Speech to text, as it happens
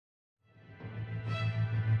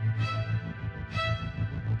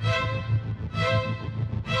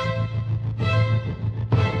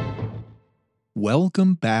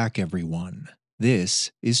Welcome back, everyone. This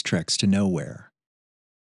is Treks to Nowhere.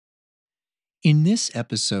 In this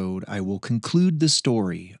episode, I will conclude the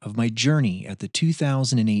story of my journey at the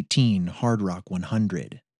 2018 Hardrock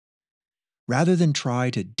 100. Rather than try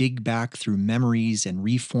to dig back through memories and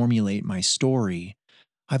reformulate my story,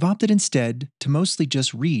 I've opted instead to mostly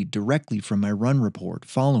just read directly from my run report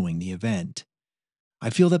following the event. I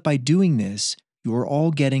feel that by doing this, you are all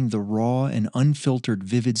getting the raw and unfiltered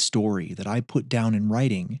vivid story that I put down in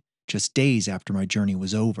writing just days after my journey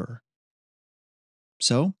was over.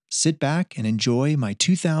 So, sit back and enjoy my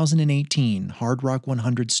 2018 Hard Rock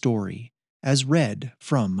 100 story, as read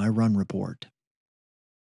from my run report.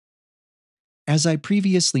 As I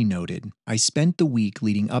previously noted, I spent the week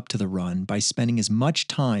leading up to the run by spending as much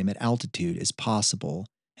time at altitude as possible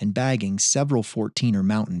and bagging several 14er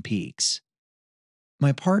mountain peaks.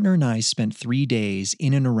 My partner and I spent 3 days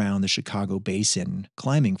in and around the Chicago Basin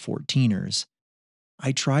climbing 14ers.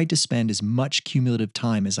 I tried to spend as much cumulative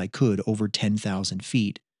time as I could over 10,000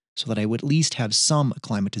 feet so that I would at least have some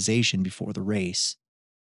acclimatization before the race.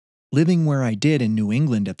 Living where I did in New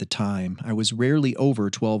England at the time, I was rarely over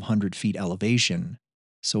 1,200 feet elevation,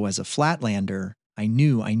 so as a flatlander, I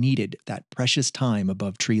knew I needed that precious time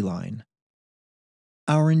above treeline.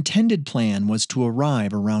 Our intended plan was to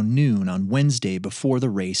arrive around noon on Wednesday before the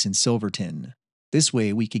race in Silverton. This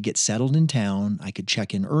way we could get settled in town, I could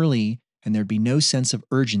check in early, and there'd be no sense of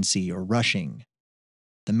urgency or rushing.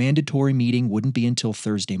 The mandatory meeting wouldn't be until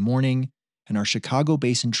Thursday morning, and our Chicago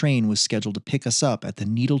Basin train was scheduled to pick us up at the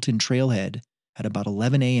Needleton Trailhead at about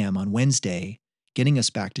 11 a.m. on Wednesday, getting us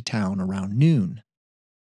back to town around noon.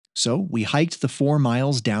 So we hiked the 4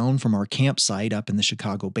 miles down from our campsite up in the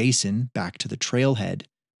Chicago Basin back to the trailhead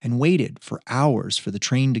and waited for hours for the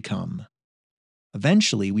train to come.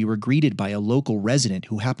 Eventually, we were greeted by a local resident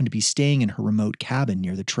who happened to be staying in her remote cabin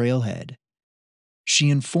near the trailhead. She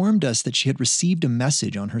informed us that she had received a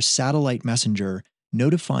message on her satellite messenger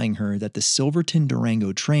notifying her that the Silverton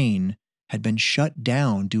Durango train had been shut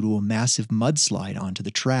down due to a massive mudslide onto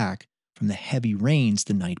the track from the heavy rains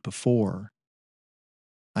the night before.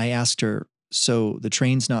 I asked her, "So the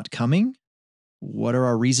train's not coming? What are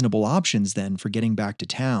our reasonable options then for getting back to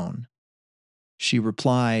town?" She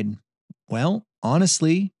replied, "Well,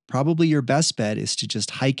 honestly, probably your best bet is to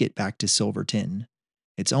just hike it back to Silverton.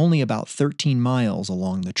 It's only about 13 miles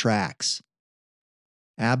along the tracks."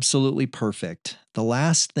 Absolutely perfect. The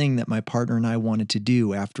last thing that my partner and I wanted to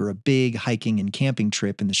do after a big hiking and camping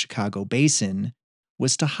trip in the Chicago Basin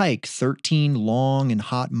was to hike 13 long and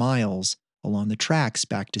hot miles along the tracks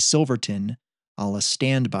back to Silverton, a la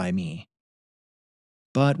Stand By Me.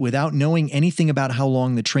 But without knowing anything about how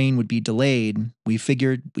long the train would be delayed, we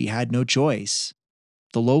figured we had no choice.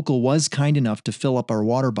 The local was kind enough to fill up our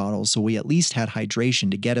water bottles so we at least had hydration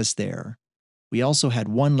to get us there. We also had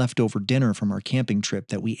one leftover dinner from our camping trip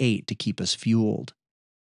that we ate to keep us fueled.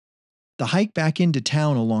 The hike back into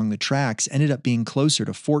town along the tracks ended up being closer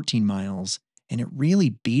to 14 miles, and it really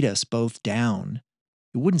beat us both down.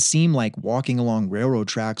 It wouldn't seem like walking along railroad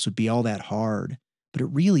tracks would be all that hard, but it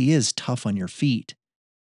really is tough on your feet.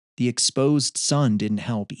 The exposed sun didn't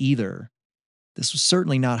help either. This was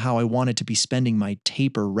certainly not how I wanted to be spending my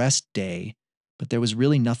taper rest day, but there was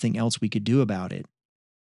really nothing else we could do about it.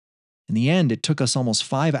 In the end, it took us almost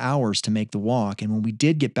 5 hours to make the walk, and when we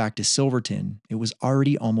did get back to Silverton, it was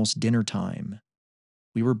already almost dinner time.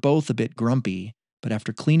 We were both a bit grumpy, but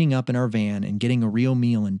after cleaning up in our van and getting a real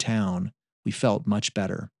meal in town, we felt much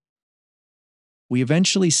better. We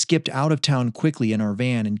eventually skipped out of town quickly in our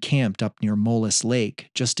van and camped up near Mullis Lake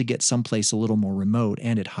just to get someplace a little more remote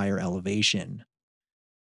and at higher elevation.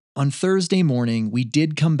 On Thursday morning, we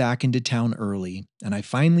did come back into town early, and I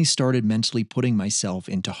finally started mentally putting myself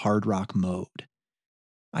into hard rock mode.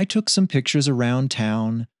 I took some pictures around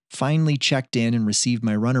town, finally checked in and received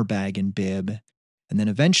my runner bag and bib, and then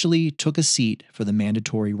eventually took a seat for the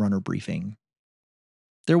mandatory runner briefing.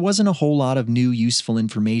 There wasn't a whole lot of new useful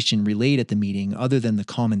information relayed at the meeting other than the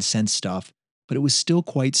common sense stuff, but it was still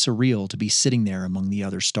quite surreal to be sitting there among the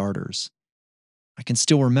other starters. I can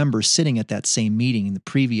still remember sitting at that same meeting in the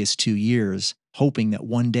previous 2 years, hoping that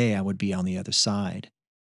one day I would be on the other side.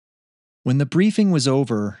 When the briefing was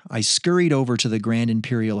over, I scurried over to the Grand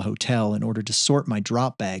Imperial Hotel in order to sort my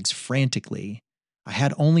drop bags frantically. I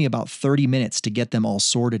had only about 30 minutes to get them all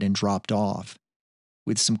sorted and dropped off.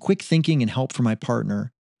 With some quick thinking and help from my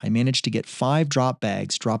partner, I managed to get 5 drop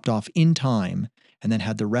bags dropped off in time and then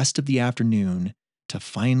had the rest of the afternoon to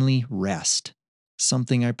finally rest,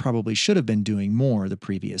 something I probably should have been doing more the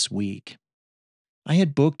previous week. I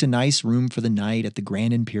had booked a nice room for the night at the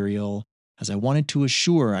Grand Imperial, as I wanted to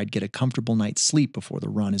assure I'd get a comfortable night's sleep before the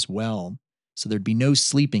run as well, so there'd be no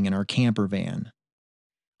sleeping in our camper van.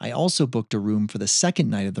 I also booked a room for the second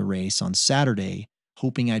night of the race on Saturday,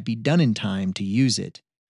 hoping I'd be done in time to use it.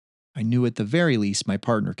 I knew at the very least my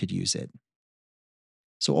partner could use it.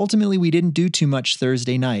 So ultimately, we didn't do too much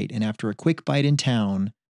Thursday night, and after a quick bite in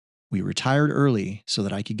town, we retired early so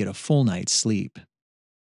that I could get a full night's sleep.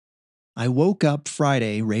 I woke up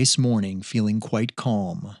Friday race morning feeling quite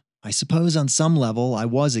calm. I suppose on some level I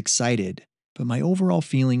was excited, but my overall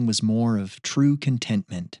feeling was more of true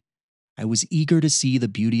contentment. I was eager to see the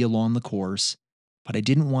beauty along the course, but I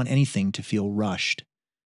didn't want anything to feel rushed.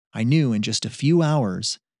 I knew in just a few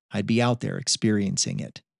hours I'd be out there experiencing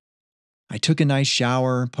it. I took a nice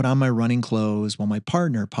shower, put on my running clothes, while my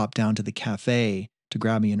partner popped down to the cafe to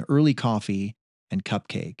grab me an early coffee and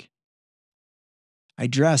cupcake. I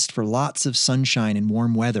dressed for lots of sunshine and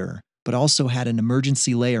warm weather, but also had an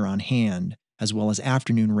emergency layer on hand, as well as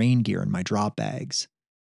afternoon rain gear in my drop bags.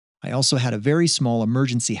 I also had a very small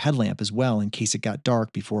emergency headlamp as well in case it got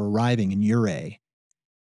dark before arriving in Ouray.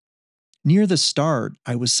 Near the start,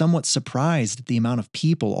 I was somewhat surprised at the amount of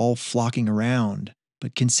people all flocking around,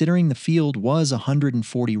 but considering the field was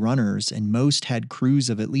 140 runners and most had crews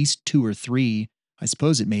of at least 2 or 3, I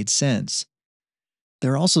suppose it made sense.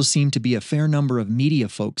 There also seemed to be a fair number of media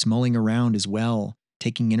folks mulling around as well,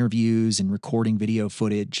 taking interviews and recording video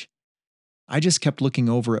footage. I just kept looking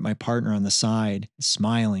over at my partner on the side,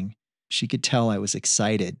 smiling. She could tell I was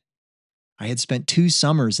excited. I had spent 2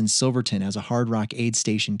 summers in Silverton as a Hardrock aid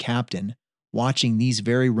station captain, watching these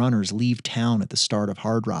very runners leave town at the start of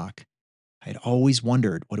Hardrock. I had always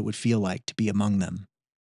wondered what it would feel like to be among them.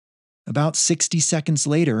 About 60 seconds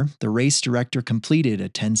later, the race director completed a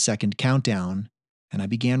 10-second countdown, and I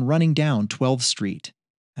began running down 12th Street,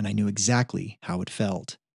 and I knew exactly how it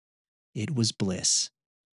felt. It was bliss.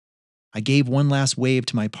 I gave one last wave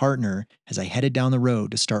to my partner as I headed down the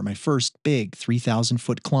road to start my first big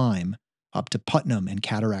 3,000-foot climb up to Putnam and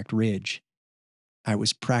Cataract Ridge. I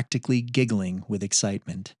was practically giggling with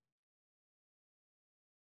excitement.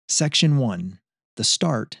 Section 1. The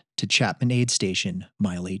Start to Chapman Aid Station,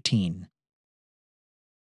 Mile 18.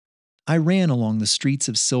 I ran along the streets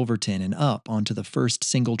of Silverton and up onto the first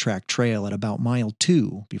single-track trail at about mile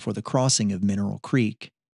 2 before the crossing of Mineral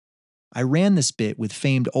Creek. I ran this bit with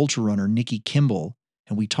famed ultrarunner Nikki Kimball,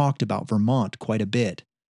 and we talked about Vermont quite a bit,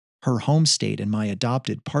 her home state and my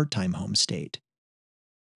adopted part-time home state.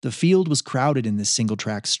 The field was crowded in this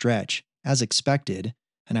single-track stretch, as expected,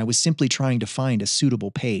 and I was simply trying to find a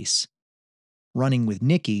suitable pace. Running with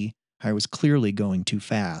Nikki, I was clearly going too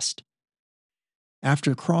fast.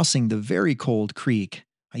 After crossing the very cold creek,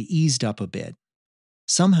 I eased up a bit.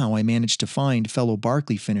 Somehow I managed to find fellow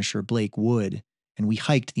Barkley finisher Blake Wood, and we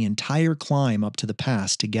hiked the entire climb up to the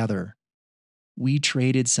pass together. We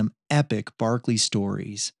traded some epic Barkley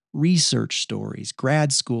stories, research stories,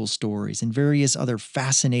 grad school stories, and various other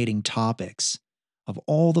fascinating topics. Of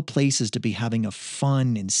all the places to be having a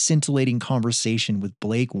fun and scintillating conversation with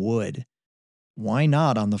Blake Wood, why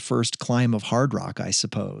not on the first climb of Hardrock, I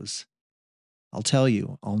suppose? I'll tell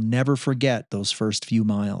you, I'll never forget those first few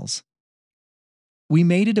miles. We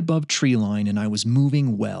made it above treeline and I was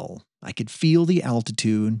moving well. I could feel the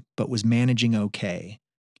altitude, but was managing okay.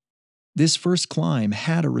 This first climb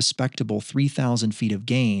had a respectable 3,000 feet of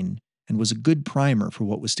gain and was a good primer for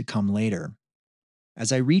what was to come later.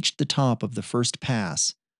 As I reached the top of the first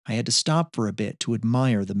pass, I had to stop for a bit to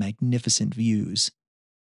admire the magnificent views.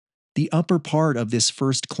 The upper part of this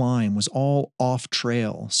first climb was all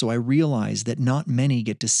off-trail, so I realized that not many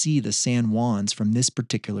get to see the San Juans from this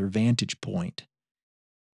particular vantage point.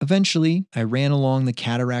 Eventually, I ran along the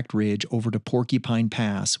Cataract Ridge over to Porcupine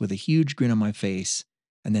Pass with a huge grin on my face,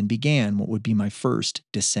 and then began what would be my first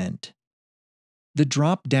descent. The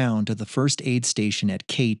drop down to the first aid station at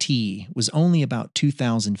KT was only about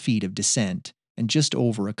 2,000 feet of descent and just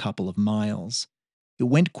over a couple of miles. It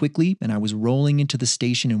went quickly, and I was rolling into the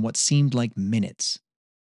station in what seemed like minutes.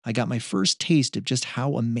 I got my first taste of just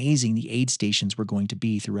how amazing the aid stations were going to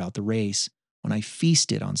be throughout the race when I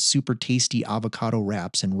feasted on super tasty avocado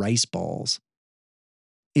wraps and rice balls.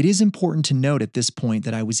 It is important to note at this point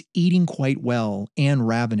that I was eating quite well and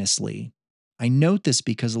ravenously. I note this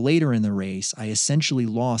because later in the race, I essentially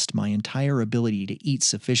lost my entire ability to eat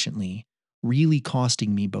sufficiently, really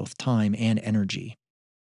costing me both time and energy.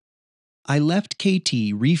 I left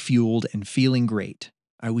KT refueled and feeling great.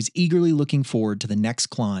 I was eagerly looking forward to the next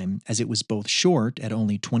climb as it was both short at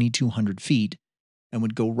only 2,200 feet and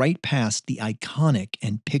would go right past the iconic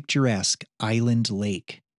and picturesque Island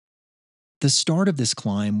Lake. The start of this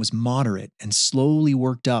climb was moderate and slowly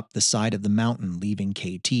worked up the side of the mountain leaving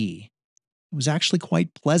KT. It was actually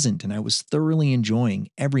quite pleasant and I was thoroughly enjoying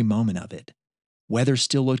every moment of it. Weather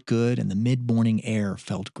still looked good and the mid-morning air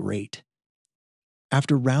felt great.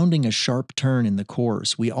 After rounding a sharp turn in the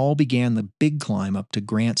course, we all began the big climb up to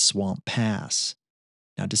Grant Swamp Pass.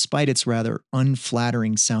 Now, despite its rather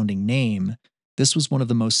unflattering sounding name, this was one of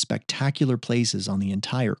the most spectacular places on the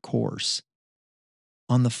entire course.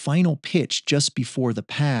 On the final pitch just before the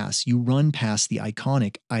pass, you run past the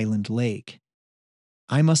iconic Island Lake.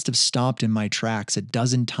 I must have stopped in my tracks a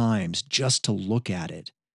dozen times just to look at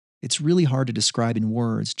it. It's really hard to describe in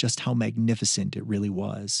words just how magnificent it really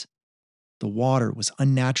was. The water was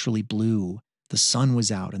unnaturally blue, the sun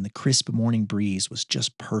was out, and the crisp morning breeze was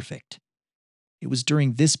just perfect. It was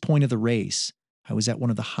during this point of the race I was at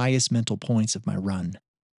one of the highest mental points of my run.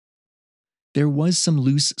 There was some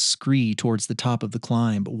loose scree towards the top of the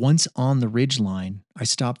climb, but once on the ridgeline, I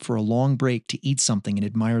stopped for a long break to eat something and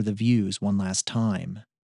admire the views one last time.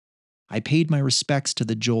 I paid my respects to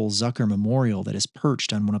the Joel Zucker Memorial that is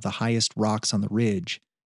perched on one of the highest rocks on the ridge,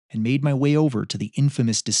 and made my way over to the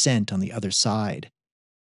infamous descent on the other side.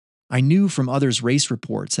 I knew from others' race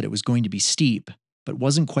reports that it was going to be steep, but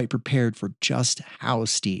wasn't quite prepared for just how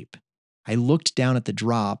steep. I looked down at the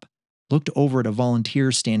drop, looked over at a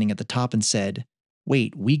volunteer standing at the top and said,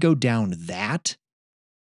 "Wait, we go down that?"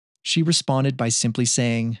 She responded by simply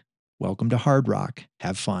saying, "Welcome to Hardrock,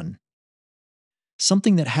 have fun."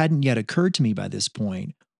 Something that hadn't yet occurred to me by this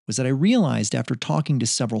point was that I realized after talking to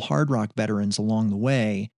several Hardrock veterans along the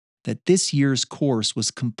way that this year's course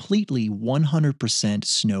was completely 100%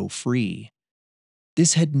 snow-free.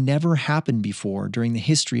 This had never happened before during the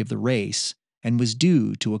history of the race and was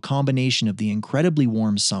due to a combination of the incredibly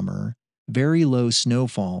warm summer, very low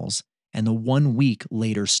snowfalls, and the 1 week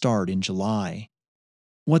later start in July.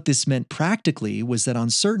 What this meant practically was that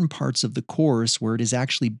on certain parts of the course where it is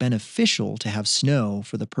actually beneficial to have snow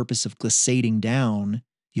for the purpose of glissading down,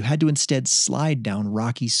 you had to instead slide down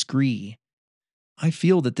rocky scree. I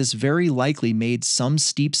feel that this very likely made some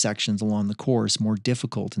steep sections along the course more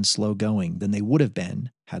difficult and slow going than they would have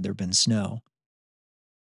been had there been snow.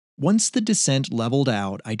 Once the descent leveled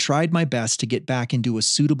out, I tried my best to get back into a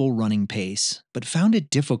suitable running pace, but found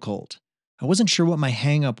it difficult. I wasn't sure what my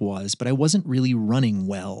hang-up was, but I wasn't really running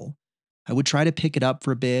well. I would try to pick it up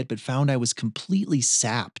for a bit, but found I was completely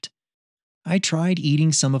sapped. I tried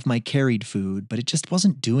eating some of my carried food, but it just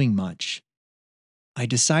wasn't doing much. I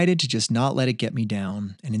decided to just not let it get me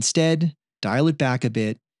down, and instead, dial it back a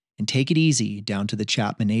bit and take it easy down to the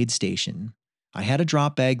Chapman aid station. I had a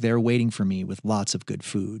drop bag there waiting for me with lots of good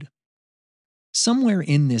food. Somewhere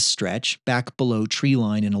in this stretch, back below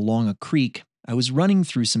treeline and along a creek, I was running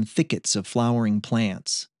through some thickets of flowering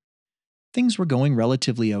plants. Things were going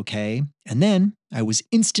relatively okay, and then I was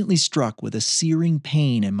instantly struck with a searing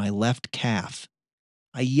pain in my left calf.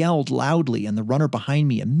 I yelled loudly, and the runner behind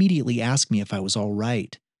me immediately asked me if I was all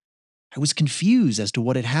right. I was confused as to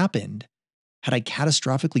what had happened. Had I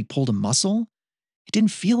catastrophically pulled a muscle? It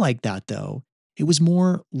didn't feel like that, though. It was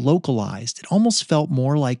more localized. It almost felt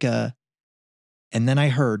more like a... And then I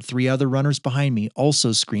heard 3 other runners behind me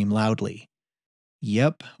also scream loudly.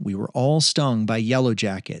 Yep, we were all stung by yellow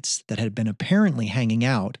jackets that had been apparently hanging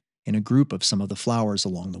out in a group of some of the flowers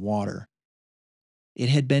along the water. It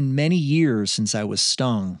had been many years since I was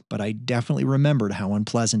stung, but I definitely remembered how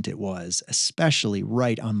unpleasant it was, especially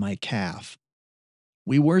right on my calf.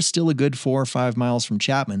 We were still a good 4 or 5 miles from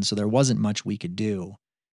Chapman, so there wasn't much we could do.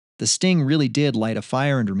 The sting really did light a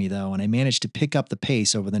fire under me, though, and I managed to pick up the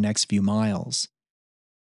pace over the next few miles.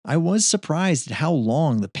 I was surprised at how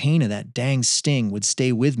long the pain of that dang sting would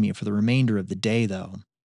stay with me for the remainder of the day, though.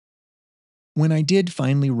 When I did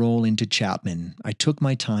finally roll into Chapman, I took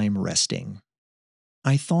my time resting.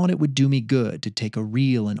 I thought it would do me good to take a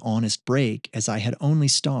real and honest break, as I had only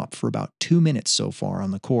stopped for about 2 minutes so far on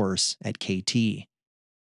the course at KT.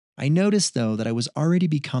 I noticed, though, that I was already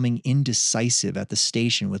becoming indecisive at the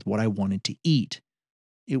station with what I wanted to eat.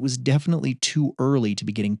 It was definitely too early to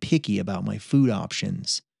be getting picky about my food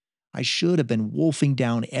options. I should have been wolfing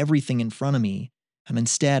down everything in front of me, and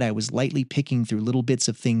instead I was lightly picking through little bits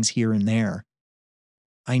of things here and there.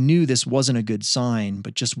 I knew this wasn't a good sign,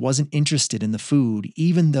 but just wasn't interested in the food,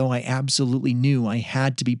 even though I absolutely knew I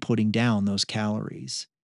had to be putting down those calories.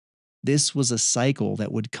 This was a cycle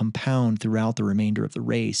that would compound throughout the remainder of the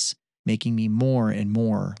race, making me more and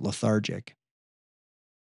more lethargic.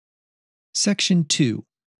 Section 2.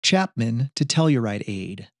 Chapman to Telluride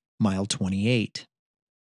Aid, Mile 28.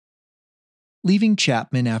 Leaving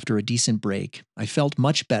Chapman after a decent break, I felt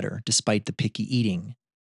much better despite the picky eating.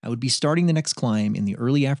 I would be starting the next climb in the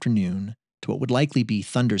early afternoon to what would likely be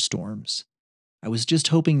thunderstorms. I was just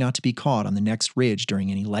hoping not to be caught on the next ridge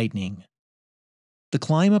during any lightning. The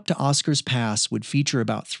climb up to Oscar's Pass would feature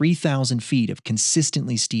about 3,000 feet of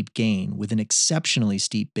consistently steep gain with an exceptionally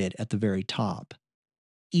steep bit at the very top.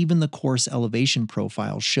 Even the course elevation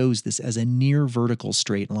profile shows this as a near vertical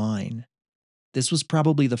straight line. This was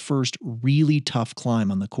probably the first really tough climb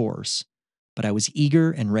on the course, but I was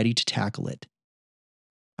eager and ready to tackle it.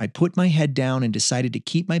 I put my head down and decided to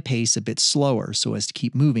keep my pace a bit slower so as to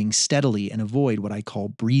keep moving steadily and avoid what I call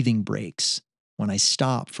breathing breaks, when I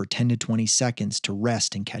stop for 10 to 20 seconds to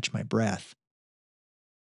rest and catch my breath.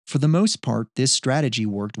 For the most part, this strategy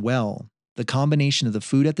worked well. The combination of the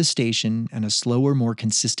food at the station and a slower, more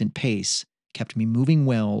consistent pace kept me moving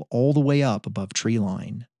well all the way up above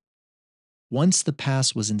treeline. Once the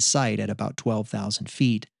pass was in sight at about 12,000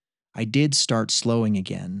 feet, I did start slowing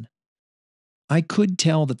again. I could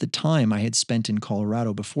tell that the time I had spent in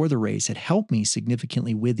Colorado before the race had helped me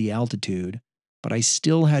significantly with the altitude, but I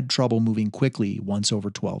still had trouble moving quickly once over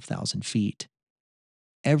 12,000 feet.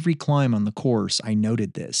 Every climb on the course, I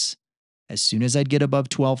noted this. As soon as I'd get above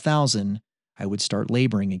 12,000, I would start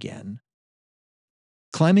laboring again.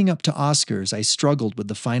 Climbing up to Oscars, I struggled with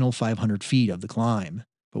the final 500 feet of the climb,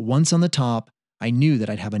 but once on the top, I knew that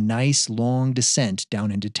I'd have a nice long descent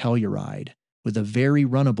down into Telluride, with a very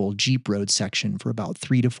runnable Jeep road section for about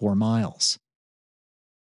 3 to 4 miles.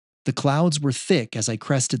 The clouds were thick as I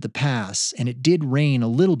crested the pass, and it did rain a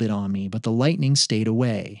little bit on me, but the lightning stayed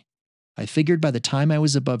away. I figured by the time I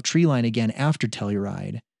was above treeline again after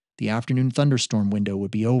Telluride, the afternoon thunderstorm window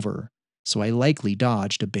would be over, so I likely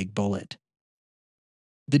dodged a big bullet.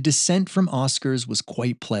 The descent from Oscars was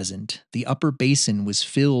quite pleasant. The upper basin was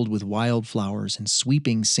filled with wildflowers and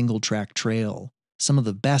sweeping single-track trail, some of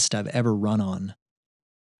the best I've ever run on.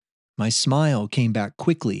 My smile came back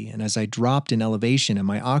quickly, and as I dropped in elevation and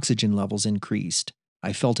my oxygen levels increased,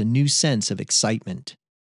 I felt a new sense of excitement.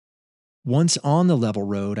 Once on the level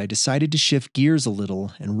road, I decided to shift gears a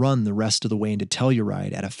little and run the rest of the way into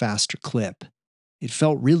Telluride at a faster clip. It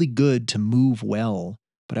felt really good to move well,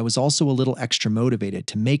 but I was also a little extra motivated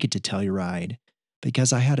to make it to Telluride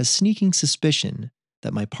because I had a sneaking suspicion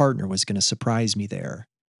that my partner was going to surprise me there.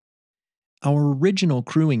 Our original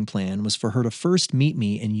crewing plan was for her to first meet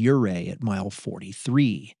me in Ouray at mile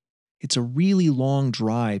 43. It's a really long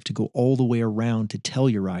drive to go all the way around to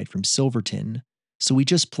Telluride from Silverton, so we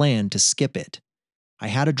just planned to skip it. I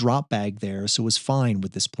had a drop bag there, so was fine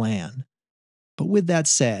with this plan. But with that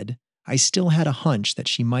said, I still had a hunch that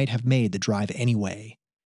she might have made the drive anyway.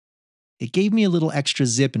 It gave me a little extra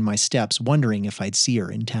zip in my steps, wondering if I'd see her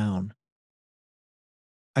in town.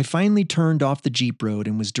 I finally turned off the Jeep road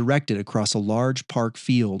and was directed across a large park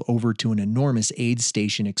field over to an enormous aid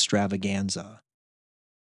station extravaganza.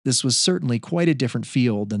 This was certainly quite a different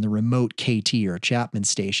field than the remote KT or Chapman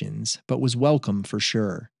stations, but was welcome for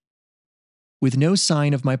sure. With no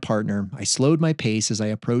sign of my partner, I slowed my pace as I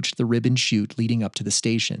approached the ribbon chute leading up to the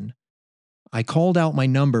station. I called out my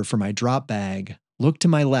number for my drop bag, looked to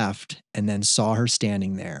my left, and then saw her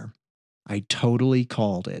standing there. I totally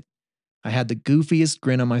called it. I had the goofiest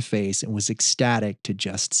grin on my face and was ecstatic to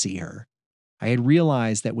just see her. I had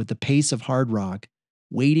realized that with the pace of Hardrock,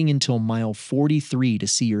 waiting until mile 43 to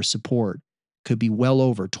see your support could be well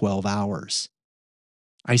over 12 hours.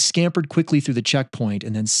 I scampered quickly through the checkpoint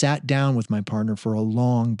and then sat down with my partner for a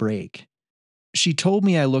long break. She told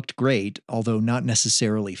me I looked great, although not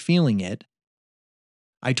necessarily feeling it.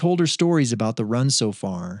 I told her stories about the run so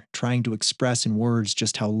far, trying to express in words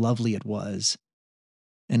just how lovely it was.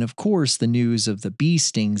 And of course, the news of the bee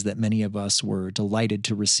stings that many of us were delighted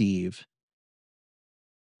to receive.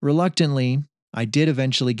 Reluctantly, I did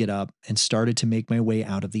eventually get up and started to make my way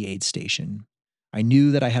out of the aid station. I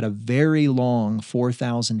knew that I had a very long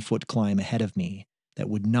 4,000-foot climb ahead of me that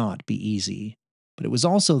would not be easy, but it was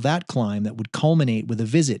also that climb that would culminate with a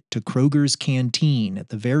visit to Kroger's Canteen at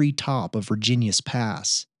the very top of Virginia's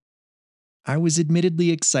Pass. I was admittedly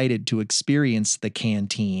excited to experience the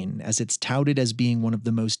canteen, as it's touted as being one of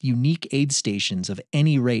the most unique aid stations of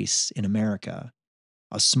any race in America.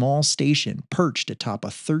 A small station perched atop a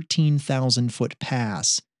 13,000-foot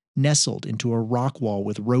pass, nestled into a rock wall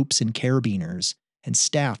with ropes and carabiners, and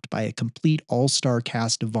staffed by a complete all-star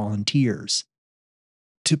cast of volunteers.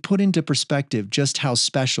 To put into perspective just how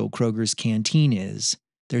special Kroger's Canteen is,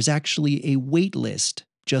 there's actually a wait list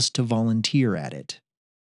just to volunteer at it.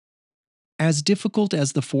 As difficult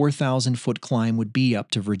as the 4,000-foot climb would be up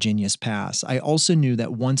to Virginia's Pass, I also knew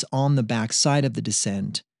that once on the back side of the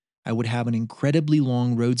descent, I would have an incredibly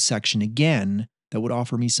long road section again that would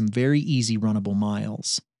offer me some very easy runnable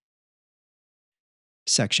miles.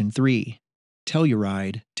 Section 3.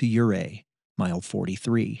 Telluride to Ouray, mile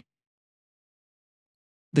 43.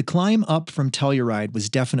 The climb up from Telluride was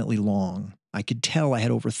definitely long. I could tell I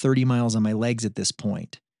had over 30 miles on my legs at this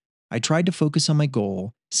point. I tried to focus on my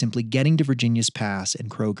goal, simply getting to Virginia's Pass and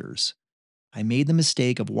Kroger's. I made the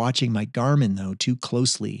mistake of watching my Garmin, though, too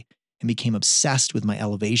closely and became obsessed with my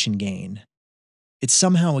elevation gain. It's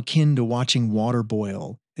somehow akin to watching water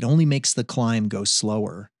boil. It only makes the climb go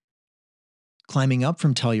slower. Climbing up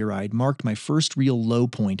from Telluride marked my first real low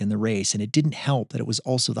point in the race, and it didn't help that it was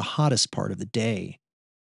also the hottest part of the day.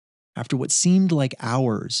 After what seemed like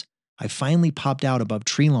hours, I finally popped out above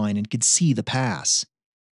treeline and could see the pass.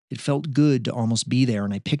 It felt good to almost be there,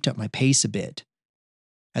 and I picked up my pace a bit.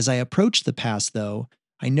 As I approached the pass, though,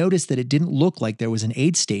 I noticed that it didn't look like there was an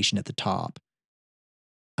aid station at the top.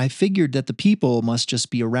 I figured that the people must just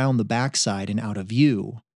be around the backside and out of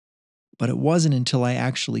view. But it wasn't until I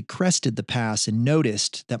actually crested the pass and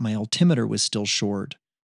noticed that my altimeter was still short,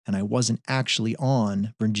 and I wasn't actually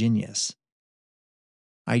on Virginia's.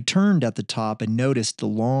 I turned at the top and noticed the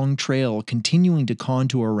long trail continuing to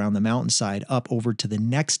contour around the mountainside up over to the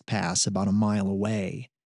next pass about a mile away.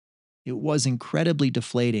 It was incredibly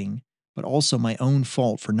deflating, but also my own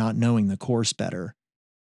fault for not knowing the course better.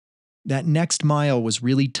 That next mile was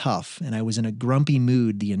really tough, and I was in a grumpy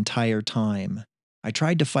mood the entire time. I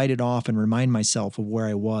tried to fight it off and remind myself of where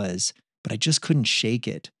I was, but I just couldn't shake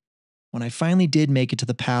it. When I finally did make it to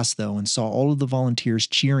the pass, though, and saw all of the volunteers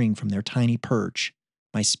cheering from their tiny perch,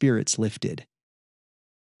 my spirits lifted.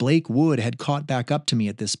 Blake Wood had caught back up to me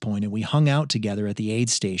at this point, and we hung out together at the aid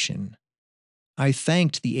station. I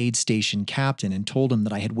thanked the aid station captain and told him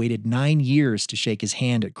that I had waited 9 years to shake his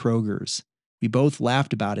hand at Kroger's. We both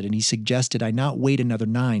laughed about it, and he suggested I not wait another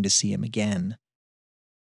 9 to see him again.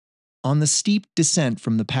 On the steep descent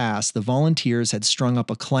from the pass, the volunteers had strung up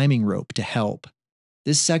a climbing rope to help.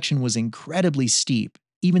 This section was incredibly steep,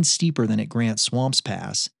 even steeper than at Grant Swamps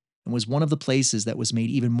Pass, and was one of the places that was made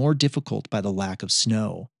even more difficult by the lack of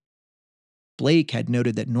snow. Blake had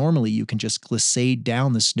noted that normally you can just glissade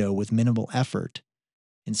down the snow with minimal effort.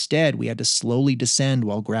 Instead, we had to slowly descend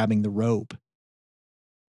while grabbing the rope.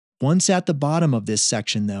 Once at the bottom of this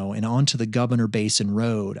section, though, and onto the Governor Basin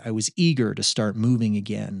Road, I was eager to start moving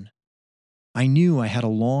again. I knew I had a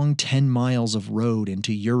long 10 miles of road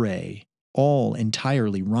into Ouray, all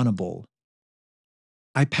entirely runnable.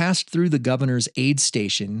 I passed through the governor's aid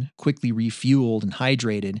station, quickly refueled and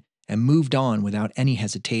hydrated, and moved on without any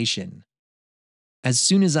hesitation. As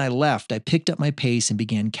soon as I left, I picked up my pace and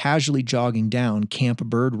began casually jogging down Camp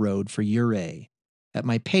Bird Road for Ouray. At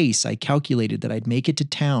my pace, I calculated that I'd make it to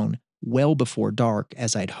town well before dark,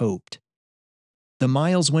 as I'd hoped. The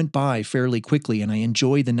miles went by fairly quickly, and I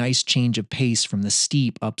enjoyed the nice change of pace from the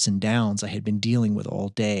steep ups and downs I had been dealing with all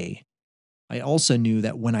day. I also knew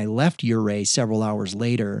that when I left Ouray several hours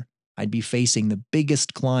later, I'd be facing the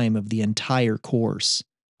biggest climb of the entire course,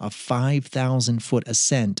 a 5,000-foot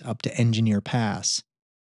ascent up to Engineer Pass.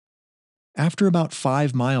 After about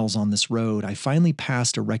 5 miles on this road, I finally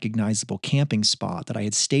passed a recognizable camping spot that I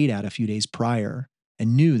had stayed at a few days prior,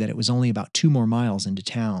 and knew that it was only about 2 more miles into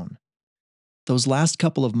town. Those last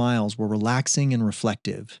couple of miles were relaxing and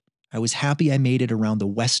reflective. I was happy I made it around the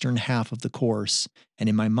western half of the course, and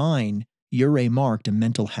in my mind, Ouray marked a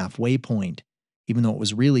mental halfway point, even though it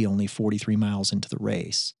was really only 43 miles into the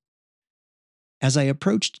race. As I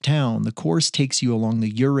approached town, the course takes you along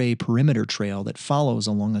the Ouray perimeter trail that follows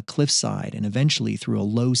along a cliffside and eventually through a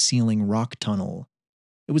low-ceiling rock tunnel.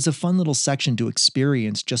 It was a fun little section to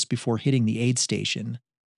experience just before hitting the aid station.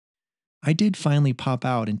 I did finally pop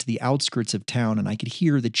out into the outskirts of town, and I could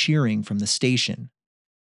hear the cheering from the station.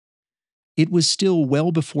 It was still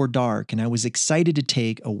well before dark, and I was excited to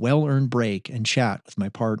take a well-earned break and chat with my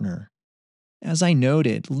partner. As I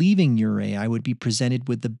noted, leaving Ouray, I would be presented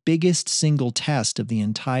with the biggest single test of the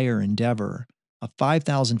entire endeavor, a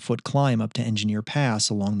 5,000-foot climb up to Engineer Pass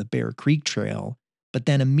along the Bear Creek Trail, but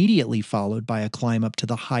then immediately followed by a climb up to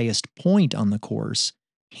the highest point on the course,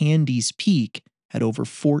 Handy's Peak, at over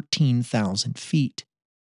 14,000 feet.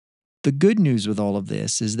 The good news with all of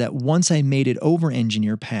this is that once I made it over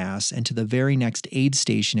Engineer Pass and to the very next aid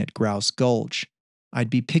station at Grouse Gulch, I'd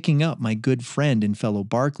be picking up my good friend and fellow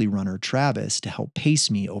Barkley runner Travis to help pace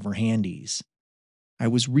me over Handy's. I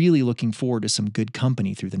was really looking forward to some good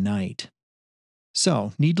company through the night.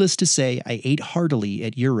 So, needless to say, I ate heartily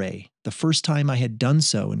at Ouray, the first time I had done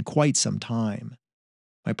so in quite some time.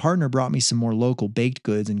 My partner brought me some more local baked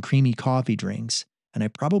goods and creamy coffee drinks, and I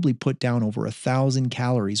probably put down over 1,000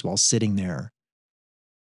 calories while sitting there.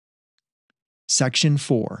 Section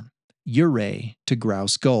 4. Ouray to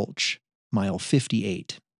Grouse Gulch, mile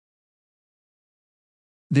 58.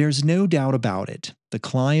 There's no doubt about it, the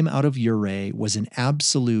climb out of Ouray was an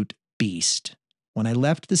absolute beast. When I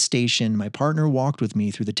left the station, my partner walked with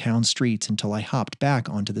me through the town streets until I hopped back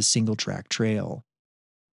onto the single track trail.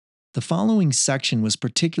 The following section was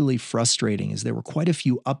particularly frustrating as there were quite a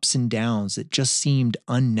few ups and downs that just seemed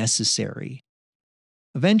unnecessary.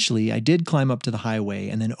 Eventually, I did climb up to the highway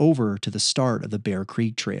and then over to the start of the Bear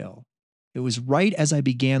Creek Trail. It was right as I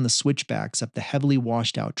began the switchbacks up the heavily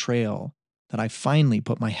washed out trail that I finally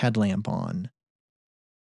put my headlamp on.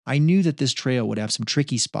 I knew that this trail would have some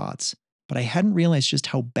tricky spots, but I hadn't realized just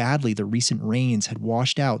how badly the recent rains had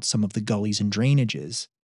washed out some of the gullies and drainages.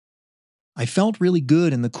 I felt really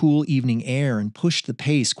good in the cool evening air and pushed the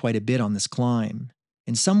pace quite a bit on this climb.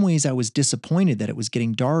 In some ways, I was disappointed that it was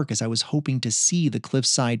getting dark as I was hoping to see the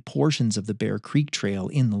cliffside portions of the Bear Creek Trail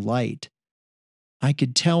in the light. I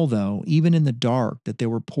could tell, though, even in the dark, that there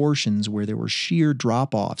were portions where there were sheer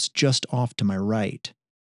drop offs just off to my right.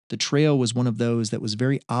 The trail was one of those that was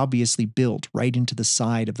very obviously built right into the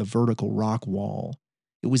side of the vertical rock wall.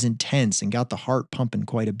 It was intense and got the heart pumping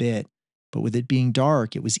quite a bit, but with it being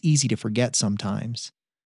dark, it was easy to forget sometimes.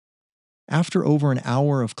 After over an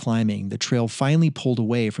hour of climbing, the trail finally pulled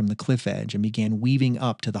away from the cliff edge and began weaving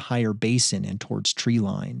up to the higher basin and towards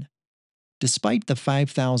treeline. Despite the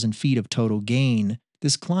 5,000 feet of total gain,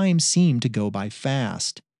 this climb seemed to go by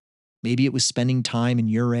fast. Maybe it was spending time in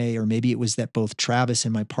Ouray, or maybe it was that both Travis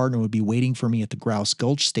and my partner would be waiting for me at the Grouse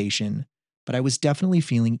Gulch station, but I was definitely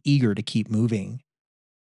feeling eager to keep moving.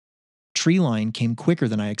 Treeline came quicker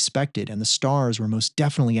than I expected, and the stars were most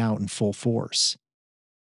definitely out in full force.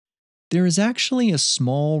 There is actually a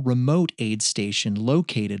small remote aid station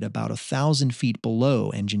located about 1,000 feet below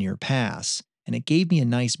Engineer Pass, and it gave me a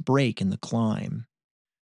nice break in the climb.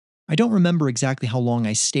 I don't remember exactly how long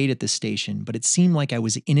I stayed at this station, but it seemed like I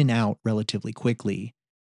was in and out relatively quickly.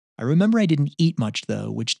 I remember I didn't eat much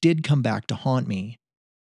though, which did come back to haunt me.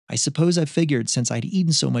 I suppose I figured since I'd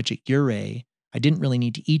eaten so much at Ouray, I didn't really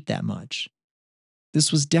need to eat that much. This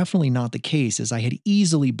was definitely not the case, as I had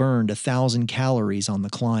easily burned 1,000 calories on the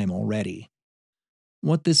climb already.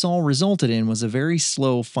 What this all resulted in was a very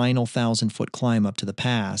slow final 1,000-foot climb up to the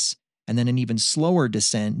pass, and then an even slower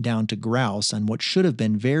descent down to Grouse on what should have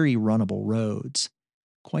been very runnable roads.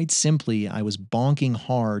 Quite simply, I was bonking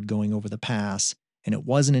hard going over the pass, and it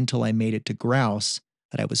wasn't until I made it to Grouse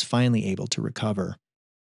that I was finally able to recover.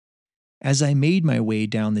 As I made my way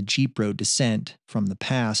down the Jeep Road descent from the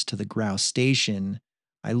pass to the Grouse station,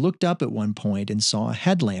 I looked up at one point and saw a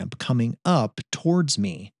headlamp coming up towards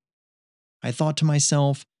me. I thought to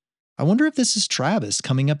myself, I wonder if this is Travis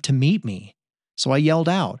coming up to meet me. So I yelled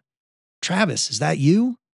out, "Travis, is that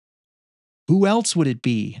you?" "Who else would it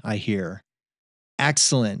be?" I hear.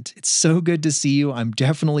 "Excellent. It's so good to see you. I'm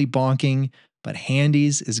definitely bonking, but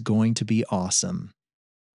Handy's is going to be awesome."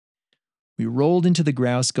 We rolled into the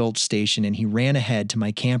Grouse Gulch station and he ran ahead to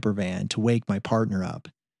my camper van to wake my partner up.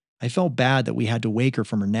 I felt bad that we had to wake her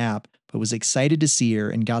from her nap, but was excited to see her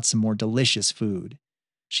and got some more delicious food.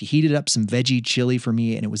 She heated up some veggie chili for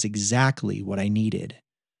me and it was exactly what I needed.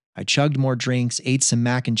 I chugged more drinks, ate some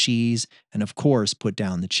mac and cheese, and of course put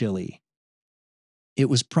down the chili. It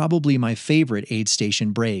was probably my favorite aid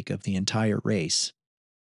station break of the entire race.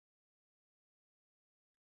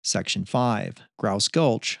 Section 5, Grouse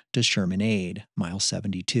Gulch to Sherman Aid, mile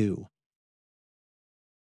 72.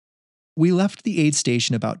 We left the aid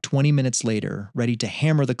station about 20 minutes later, ready to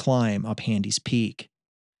hammer the climb up Handy's Peak.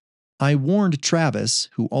 I warned Travis,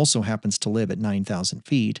 who also happens to live at 9,000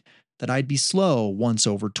 feet, that I'd be slow once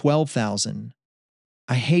over 12,000.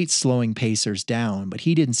 I hate slowing pacers down, but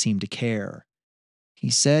he didn't seem to care. He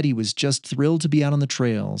said he was just thrilled to be out on the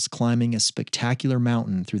trails, climbing a spectacular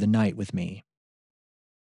mountain through the night with me.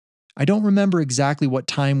 I don't remember exactly what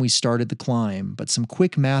time we started the climb, but some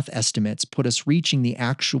quick math estimates put us reaching the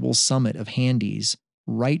actual summit of Handy's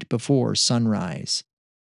right before sunrise.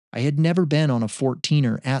 I had never been on a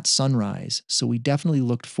 14er at sunrise, so we definitely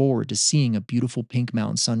looked forward to seeing a beautiful Pink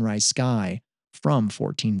Mountain sunrise sky from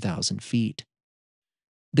 14,000 feet.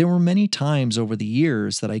 There were many times over the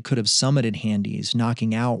years that I could have summited Handy's,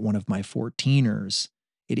 knocking out one of my 14ers.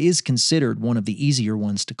 It is considered one of the easier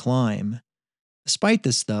ones to climb. Despite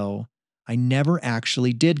this, though, I never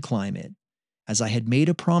actually did climb it, as I had made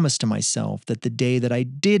a promise to myself that the day that I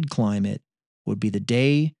did climb it would be the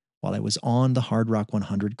day while I was on the Hardrock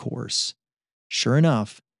 100 course. Sure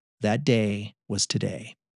enough, that day was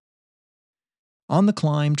today. On the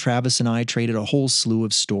climb, Travis and I traded a whole slew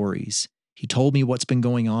of stories. He told me what's been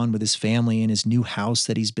going on with his family and his new house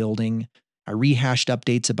that he's building. I rehashed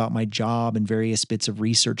updates about my job and various bits of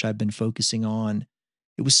research I've been focusing on.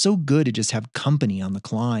 It was so good to just have company on the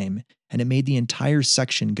climb, and it made the entire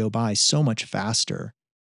section go by so much faster.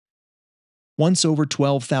 Once over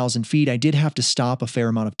 12,000 feet, I did have to stop a fair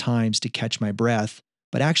amount of times to catch my breath,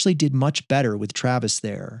 but actually did much better with Travis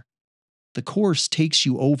there. The course takes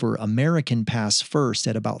you over American Pass first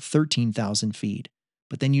at about 13,000 feet,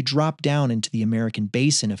 but then you drop down into the American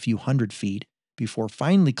Basin a few hundred feet before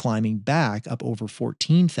finally climbing back up over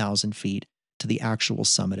 14,000 feet to the actual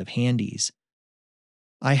summit of Handies.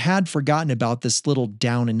 I had forgotten about this little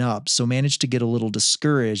down and up, so managed to get a little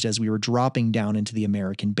discouraged as we were dropping down into the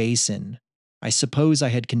American Basin. I suppose I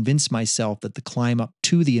had convinced myself that the climb up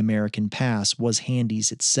to the American Pass was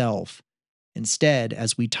Handies itself. Instead,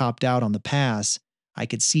 as we topped out on the pass, I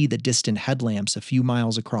could see the distant headlamps a few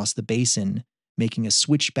miles across the basin, making a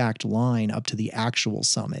switchbacked line up to the actual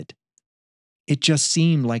summit. It just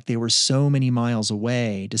seemed like they were so many miles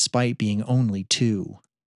away, despite being only 2.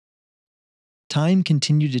 Time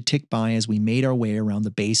continued to tick by as we made our way around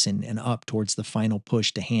the basin and up towards the final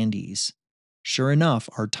push to Handies. Sure enough,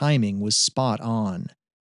 our timing was spot on.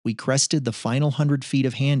 We crested the final 100 feet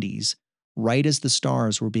of Handies, right as the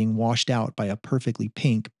stars were being washed out by a perfectly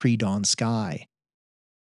pink pre-dawn sky.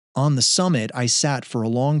 On the summit, I sat for a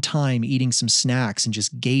long time eating some snacks and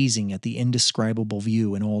just gazing at the indescribable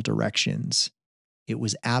view in all directions. It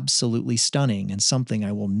was absolutely stunning and something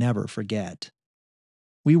I will never forget.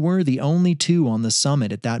 We were the only 2 on the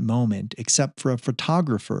summit at that moment, except for a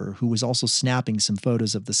photographer who was also snapping some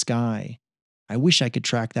photos of the sky. I wish I could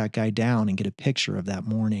track that guy down and get a picture of that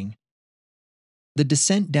morning. The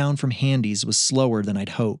descent down from Handies was slower than I'd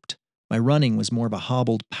hoped. My running was more of a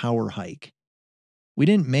hobbled power hike. We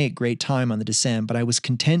didn't make great time on the descent, but I was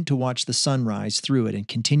content to watch the sun rise through it and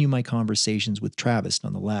continue my conversations with Travis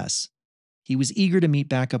nonetheless. He was eager to meet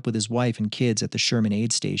back up with his wife and kids at the Sherman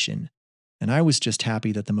aid station, and I was just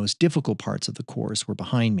happy that the most difficult parts of the course were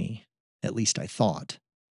behind me. At least I thought.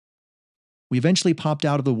 We eventually popped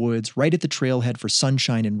out of the woods right at the trailhead for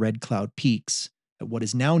Sunshine and Red Cloud Peaks, at what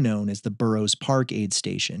is now known as the Burroughs Park aid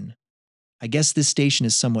station. I guess this station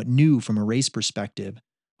is somewhat new from a race perspective,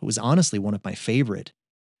 but was honestly one of my favorite.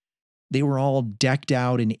 They were all decked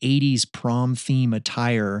out in 80s prom theme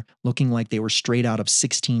attire, looking like they were straight out of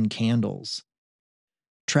 16 Candles.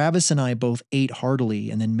 Travis and I both ate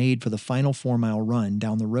heartily and then made for the final 4-mile run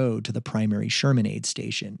down the road to the primary Sherman aid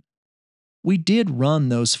station. We did run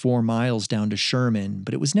those 4 miles down to Sherman,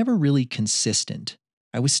 but it was never really consistent.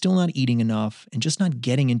 I was still not eating enough and just not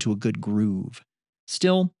getting into a good groove.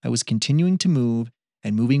 Still, I was continuing to move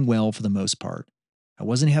and moving well for the most part. I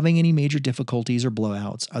wasn't having any major difficulties or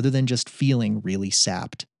blowouts other than just feeling really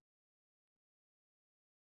sapped.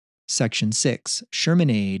 Section 6, Sherman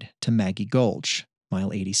Aid to Maggie Gulch,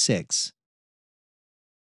 mile 86.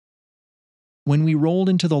 When we rolled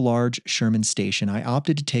into the large Sherman station, I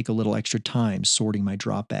opted to take a little extra time sorting my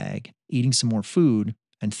drop bag, eating some more food,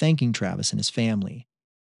 and thanking Travis and his family.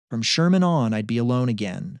 From Sherman on, I'd be alone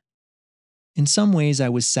again. In some ways, I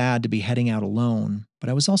was sad to be heading out alone, but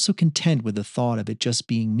I was also content with the thought of it just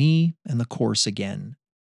being me and the course again.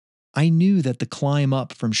 I knew that the climb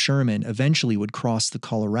up from Sherman eventually would cross the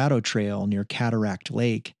Colorado Trail near Cataract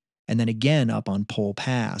Lake, and then again up on Pole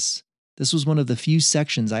Pass. This was one of the few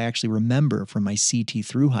sections I actually remember from my CT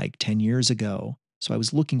thru hike 10 years ago, so I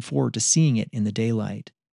was looking forward to seeing it in the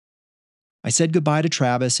daylight. I said goodbye to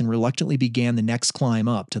Travis and reluctantly began the next climb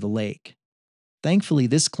up to the lake. Thankfully,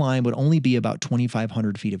 this climb would only be about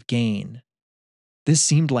 2,500 feet of gain. This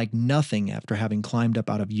seemed like nothing after having climbed up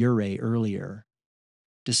out of Ouray earlier.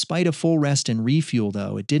 Despite a full rest and refuel,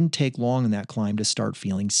 though, it didn't take long in that climb to start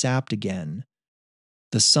feeling sapped again.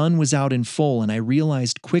 The sun was out in full, and I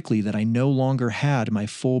realized quickly that I no longer had my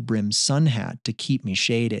full-brim sun hat to keep me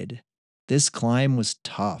shaded. This climb was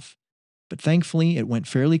tough, but thankfully it went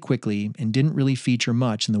fairly quickly and didn't really feature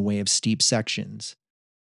much in the way of steep sections.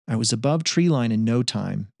 I was above treeline in no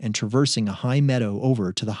time and traversing a high meadow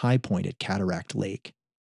over to the high point at Cataract Lake.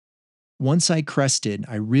 Once I crested,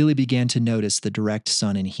 I really began to notice the direct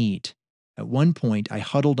sun and heat. At one point, I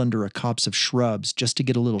huddled under a copse of shrubs just to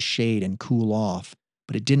get a little shade and cool off,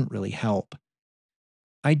 but it didn't really help.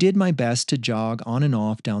 I did my best to jog on and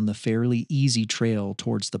off down the fairly easy trail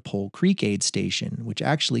towards the Pole Creek aid station, which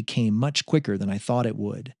actually came much quicker than I thought it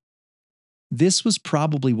would. This was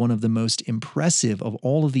probably one of the most impressive of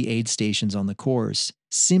all of the aid stations on the course,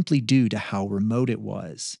 simply due to how remote it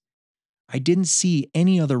was. I didn't see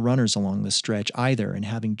any other runners along the stretch either, and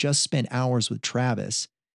having just spent hours with Travis,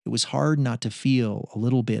 it was hard not to feel a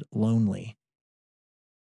little bit lonely.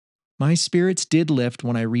 My spirits did lift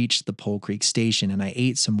when I reached the Pole Creek station and I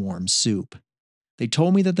ate some warm soup. They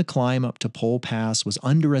told me that the climb up to Pole Pass was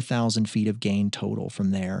under 1,000 feet of gain total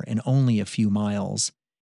from there and only a few miles,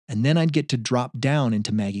 and then I'd get to drop down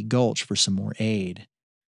into Maggie Gulch for some more aid.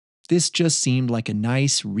 This just seemed like a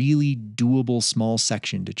nice, really doable small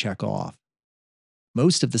section to check off.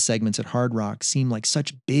 Most of the segments at Hardrock seem like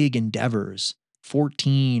such big endeavors,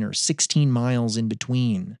 14 or 16 miles in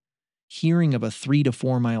between. Hearing of a 3 to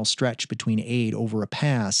 4 mile stretch between aid over a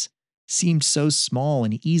pass seemed so small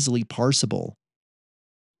and easily parsable.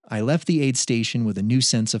 I left the aid station with a new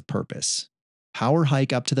sense of purpose. Power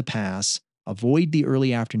hike up to the pass, avoid the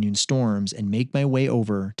early afternoon storms, and make my way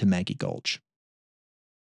over to Maggie Gulch.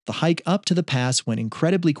 The hike up to the pass went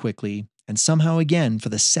incredibly quickly, and somehow again, for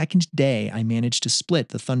the second day, I managed to split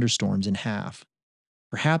the thunderstorms in half.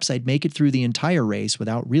 Perhaps I'd make it through the entire race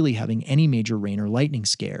without really having any major rain or lightning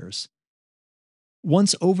scares.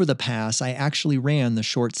 Once over the pass, I actually ran the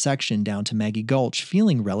short section down to Maggie Gulch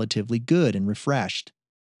feeling relatively good and refreshed.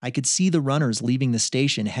 I could see the runners leaving the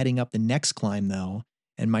station heading up the next climb, though,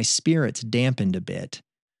 and my spirits dampened a bit.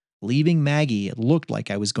 Leaving Maggie, it looked like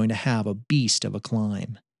I was going to have a beast of a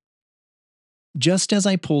climb. Just as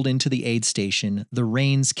I pulled into the aid station, the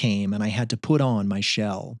rains came and I had to put on my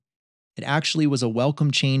shell. It actually was a welcome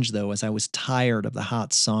change, though, as I was tired of the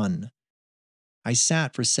hot sun. I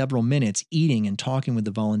sat for several minutes eating and talking with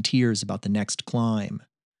the volunteers about the next climb.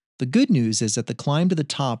 The good news is that the climb to the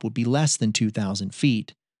top would be less than 2,000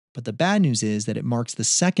 feet, but the bad news is that it marks the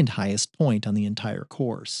second highest point on the entire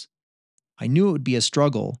course. I knew it would be a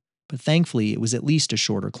struggle, but thankfully it was at least a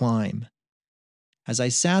shorter climb. As I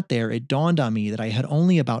sat there, it dawned on me that I had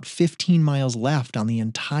only about 15 miles left on the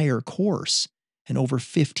entire course, and over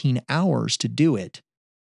 15 hours to do it.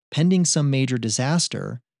 Pending some major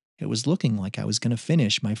disaster, it was looking like I was going to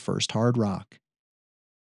finish my first Hardrock.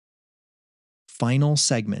 Final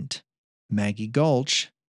segment, Maggie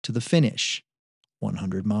Gulch to the finish,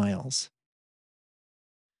 100 miles.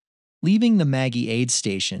 Leaving the Maggie aid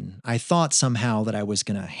station, I thought somehow that I was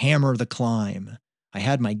going to hammer the climb. I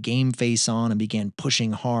had my game face on and began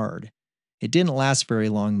pushing hard. It didn't last very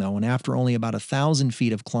long though, and after only about 1,000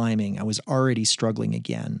 feet of climbing, I was already struggling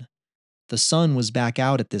again. The sun was back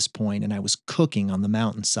out at this point, and I was cooking on the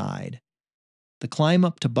mountainside. The climb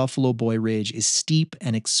up to Buffalo Boy Ridge is steep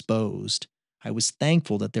and exposed. I was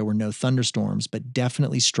thankful that there were no thunderstorms, but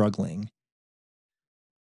definitely struggling.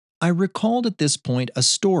 I recalled at this point a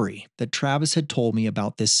story that Travis had told me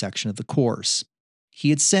about this section of the course. He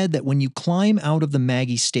had said that when you climb out of the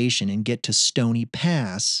Maggie station and get to Stony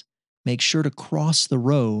Pass, make sure to cross the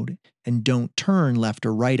road and don't turn left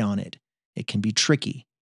or right on it. It can be tricky.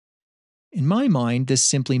 In my mind, this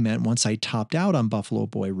simply meant once I topped out on Buffalo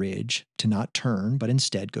Boy Ridge, to not turn but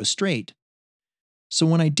instead go straight. So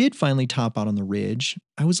when I did finally top out on the ridge,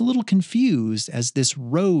 I was a little confused as this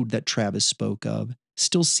road that Travis spoke of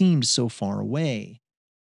still seemed so far away.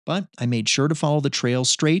 But I made sure to follow the trail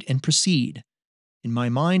straight and proceed. In my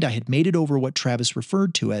mind, I had made it over what Travis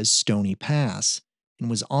referred to as Stony Pass,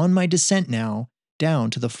 and was on my descent now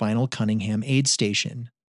down to the final Cunningham aid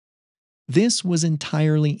station. This was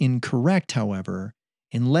entirely incorrect, however,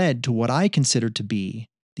 and led to what I considered to be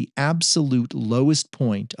the absolute lowest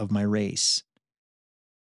point of my race.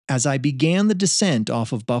 As I began the descent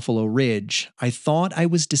off of Buffalo Ridge, I thought I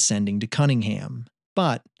was descending to Cunningham,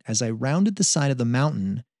 but as I rounded the side of the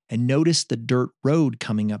mountain and noticed the dirt road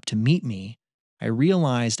coming up to meet me, I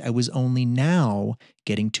realized I was only now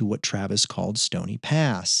getting to what Travis called Stony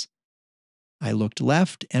Pass. I looked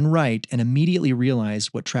left and right and immediately realized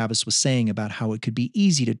what Travis was saying about how it could be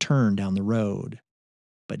easy to turn down the road.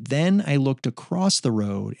 But then I looked across the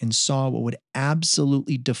road and saw what would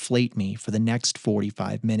absolutely deflate me for the next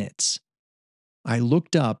 45 minutes. I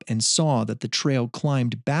looked up and saw that the trail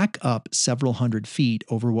climbed back up several hundred feet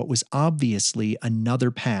over what was obviously another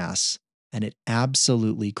pass, and it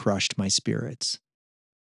absolutely crushed my spirits.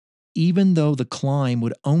 Even though the climb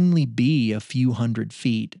would only be a few hundred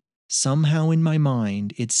feet, somehow in my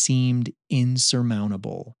mind it seemed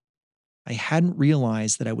insurmountable. I hadn't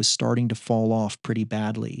realized that I was starting to fall off pretty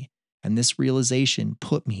badly, and this realization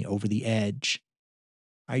put me over the edge.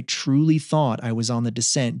 I truly thought I was on the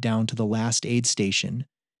descent down to the last aid station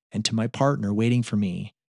and to my partner waiting for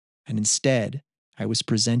me, and instead, I was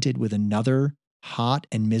presented with another hot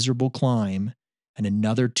and miserable climb and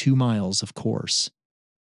another 2 miles of course.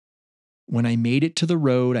 When I made it to the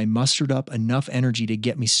road, I mustered up enough energy to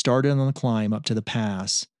get me started on the climb up to the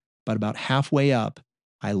pass, but about halfway up,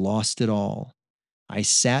 I lost it all. I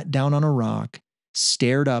sat down on a rock,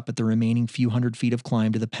 stared up at the remaining few hundred feet of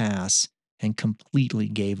climb to the pass, and completely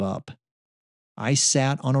gave up. I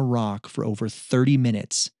sat on a rock for over 30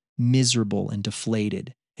 minutes, miserable and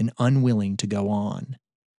deflated, and unwilling to go on.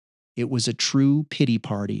 It was a true pity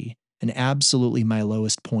party, and absolutely my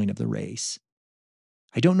lowest point of the race.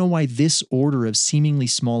 I don't know why this order of seemingly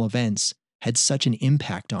small events had such an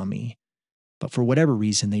impact on me, but for whatever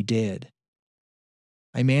reason they did.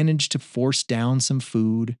 I managed to force down some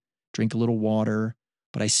food, drink a little water,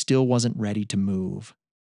 but I still wasn't ready to move.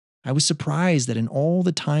 I was surprised that in all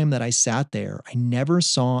the time that I sat there, I never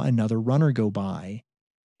saw another runner go by.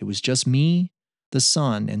 It was just me, the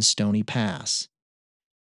sun, and Stony Pass.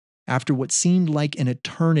 After what seemed like an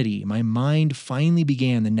eternity, my mind finally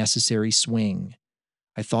began the necessary swing.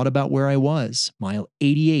 I thought about where I was, mile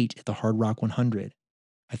 88 at the Hardrock 100.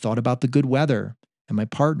 I thought about the good weather and my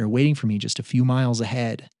partner waiting for me just a few miles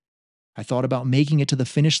ahead. I thought about making it to the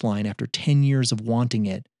finish line after 10 years of wanting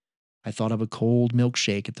it. I thought of a cold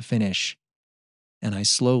milkshake at the finish. And I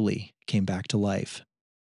slowly came back to life.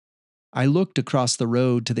 I looked across the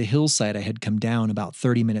road to the hillside I had come down about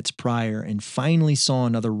 30 minutes prior and finally saw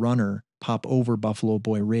another runner pop over Buffalo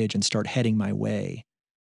Boy Ridge and start heading my way.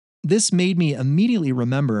 This made me immediately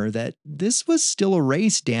remember that this was still a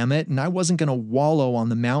race, damn it, and I wasn't going to wallow on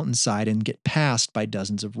the mountainside and get passed by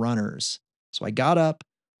dozens of runners. So I got up,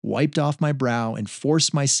 wiped off my brow, and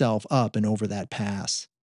forced myself up and over that pass.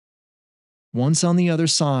 Once on the other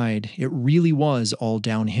side, it really was all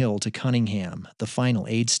downhill to Cunningham, the final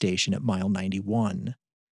aid station at mile 91.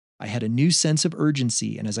 I had a new sense of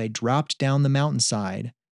urgency, and as I dropped down the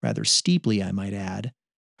mountainside, rather steeply I might add,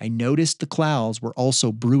 I noticed the clouds were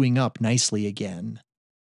also brewing up nicely again.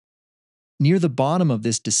 Near the bottom of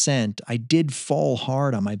this descent, I did fall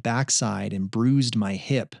hard on my backside and bruised my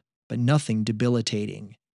hip, but nothing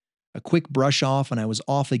debilitating. A quick brush off and I was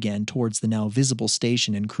off again towards the now visible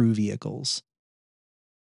station and crew vehicles.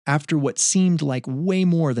 After what seemed like way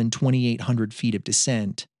more than 2,800 feet of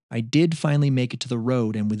descent, I did finally make it to the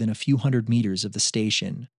road and within a few hundred meters of the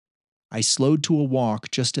station. I slowed to a walk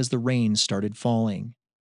just as the rain started falling.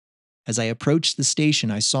 As I approached the station,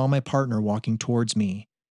 I saw my partner walking towards me.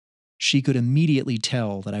 She could immediately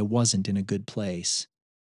tell that I wasn't in a good place.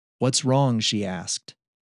 "What's wrong?" she asked.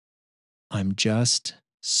 "I'm just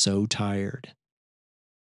so tired."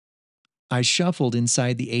 I shuffled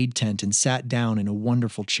inside the aid tent and sat down in a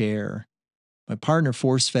wonderful chair. My partner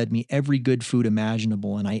force-fed me every good food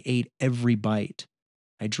imaginable, and I ate every bite.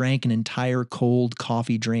 I drank an entire cold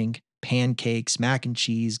coffee drink, pancakes, mac and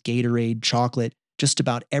cheese, Gatorade, chocolate, just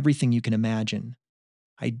about everything you can imagine.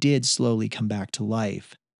 I did slowly come back to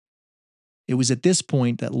life. It was at this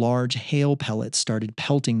point that large hail pellets started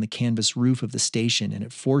pelting the canvas roof of the station, and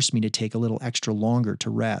it forced me to take a little extra longer to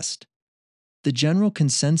rest. The general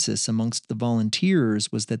consensus amongst the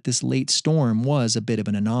volunteers was that this late storm was a bit of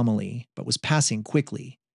an anomaly, but was passing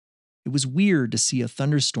quickly. It was weird to see a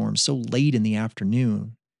thunderstorm so late in the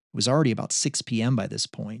afternoon. It was already about 6 p.m. by this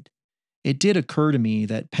point. It did occur to me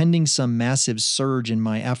that pending some massive surge in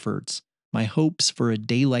my efforts, my hopes for a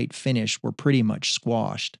daylight finish were pretty much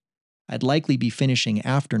squashed. I'd likely be finishing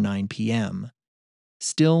after 9 p.m.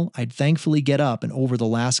 Still, I'd thankfully get up and over the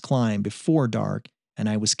last climb before dark, and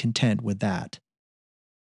I was content with that.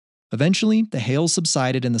 Eventually, the hail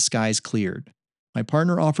subsided and the skies cleared. My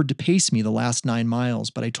partner offered to pace me the last 9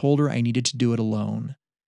 miles, but I told her I needed to do it alone.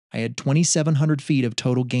 I had 2,700 feet of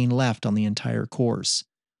total gain left on the entire course,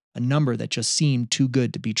 a number that just seemed too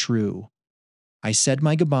good to be true. I said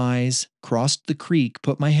my goodbyes, crossed the creek,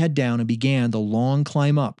 put my head down, and began the long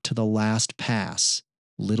climb up to the last pass,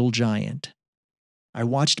 Little Giant. I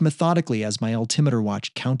watched methodically as my altimeter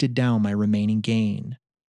watch counted down my remaining gain.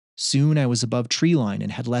 Soon I was above treeline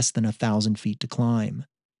and had less than 1,000 feet to climb.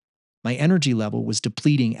 My energy level was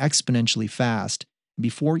depleting exponentially fast, and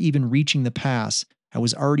before even reaching the pass, I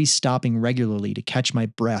was already stopping regularly to catch my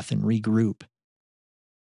breath and regroup.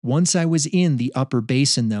 Once I was in the upper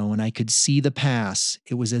basin, though, and I could see the pass,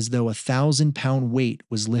 it was as though a 1,000-pound weight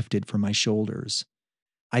was lifted from my shoulders.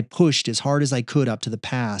 I pushed as hard as I could up to the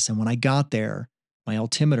pass, and when I got there, my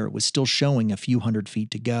altimeter was still showing a few hundred feet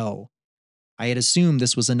to go. I had assumed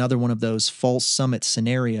this was another one of those false summit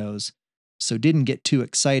scenarios, so didn't get too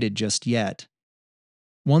excited just yet.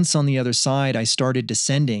 Once on the other side, I started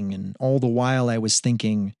descending, and all the while I was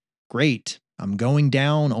thinking, great, I'm going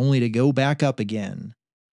down only to go back up again.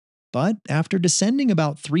 But after descending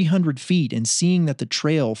about 300 feet and seeing that the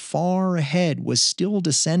trail far ahead was still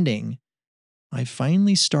descending, I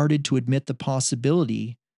finally started to admit the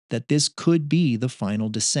possibility that this could be the final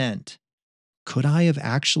descent. Could I have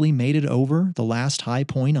actually made it over the last high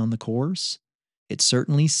point on the course? It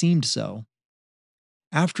certainly seemed so.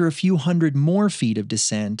 After a few hundred more feet of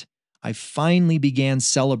descent, I finally began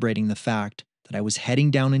celebrating the fact that I was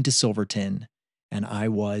heading down into Silverton, and I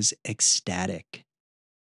was ecstatic.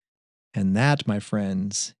 And that, my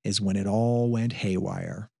friends, is when it all went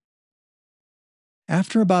haywire.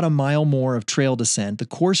 After about a mile more of trail descent, the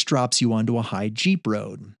course drops you onto a high jeep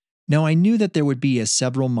road. Now, I knew that there would be a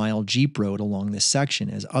several-mile Jeep road along this section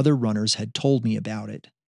as other runners had told me about it,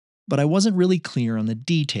 but I wasn't really clear on the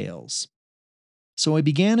details. So I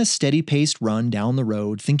began a steady-paced run down the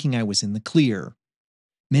road thinking I was in the clear.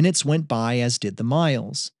 Minutes went by, as did the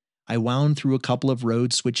miles. I wound through a couple of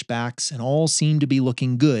road switchbacks, and all seemed to be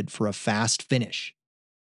looking good for a fast finish.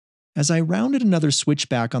 As I rounded another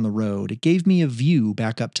switchback on the road, it gave me a view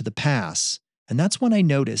back up to the pass, and that's when I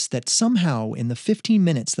noticed that somehow in the 15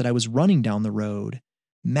 minutes that I was running down the road,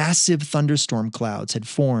 massive thunderstorm clouds had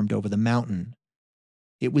formed over the mountain.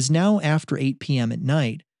 It was now after 8 p.m. at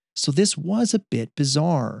night, so this was a bit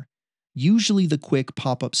bizarre. Usually the quick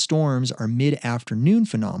pop-up storms are mid-afternoon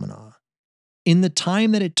phenomena. In the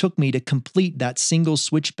time that it took me to complete that single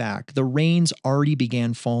switchback, the rains already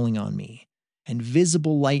began falling on me, and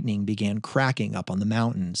visible lightning began cracking up on the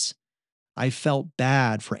mountains. I felt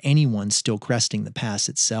bad for anyone still cresting the pass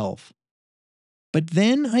itself. But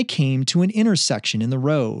then I came to an intersection in the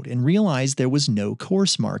road and realized there was no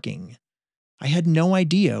course marking. I had no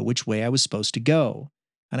idea which way I was supposed to go,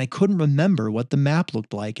 and I couldn't remember what the map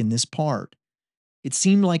looked like in this part. It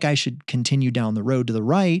seemed like I should continue down the road to the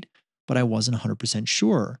right, but I wasn't 100%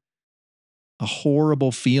 sure. A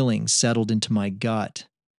horrible feeling settled into my gut.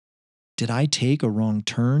 Did I take a wrong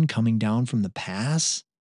turn coming down from the pass?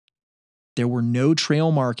 There were no trail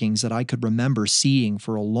markings that I could remember seeing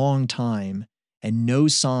for a long time, and no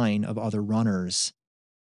sign of other runners.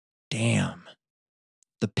 Damn.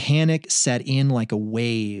 The panic set in like a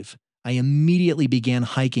wave. I immediately began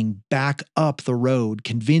hiking back up the road,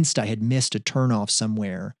 convinced I had missed a turnoff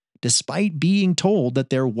somewhere, despite being told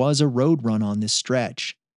that there was a road run on this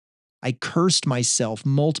stretch. I cursed myself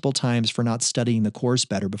multiple times for not studying the course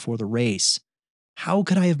better before the race. How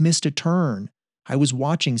could I have missed a turn? I was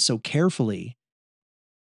watching so carefully.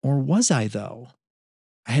 Or was I, though?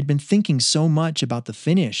 I had been thinking so much about the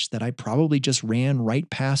finish that I probably just ran right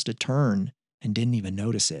past a turn and didn't even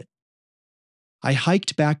notice it. I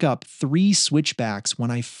hiked back up 3 switchbacks when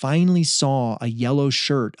I finally saw a yellow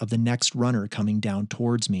shirt of the next runner coming down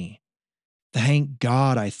towards me. Thank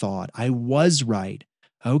God, I thought. I was right.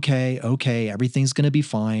 Okay, everything's going to be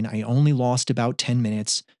fine. I only lost about 10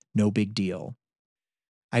 minutes. No big deal.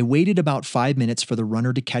 I waited about 5 minutes for the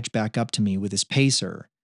runner to catch back up to me with his pacer.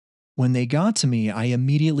 When they got to me, I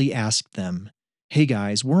immediately asked them, "Hey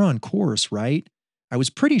guys, we're on course, right? I was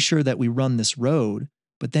pretty sure that we run this road,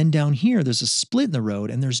 but then down here there's a split in the road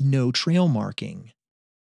and there's no trail marking."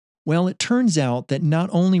 Well, it turns out that not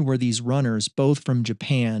only were these runners both from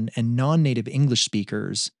Japan and non-native English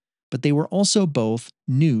speakers, but they were also both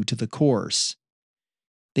new to the course.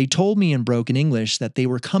 They told me in broken English that they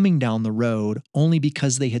were coming down the road only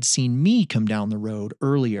because they had seen me come down the road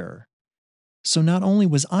earlier. So not only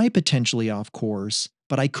was I potentially off course,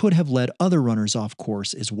 but I could have led other runners off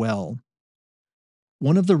course as well.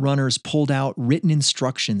 One of the runners pulled out written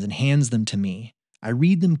instructions and hands them to me. I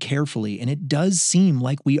read them carefully, and it does seem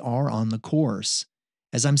like we are on the course.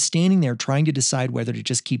 As I'm standing there trying to decide whether to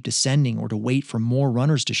just keep descending or to wait for more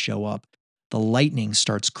runners to show up, the lightning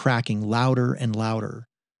starts cracking louder and louder.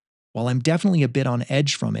 While I'm definitely a bit on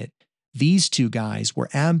edge from it, these 2 guys were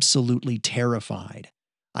absolutely terrified.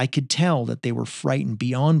 I could tell that they were frightened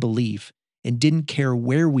beyond belief and didn't care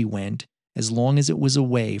where we went as long as it was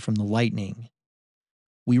away from the lightning.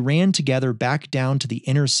 We ran together back down to the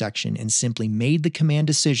intersection and simply made the command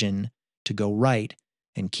decision to go right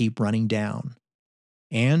and keep running down.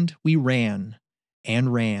 And we ran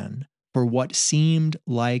and ran for what seemed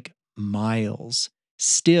like miles.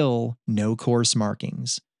 Still no course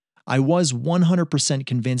markings. I was 100%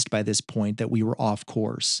 convinced by this point that we were off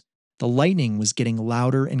course. The lightning was getting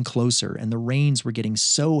louder and closer, and the rains were getting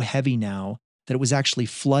so heavy now that it was actually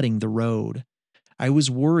flooding the road. I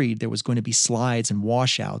was worried there was going to be slides and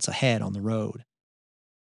washouts ahead on the road.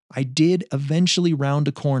 I did eventually round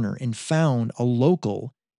a corner and found a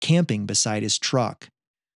local camping beside his truck.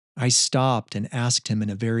 I stopped and asked him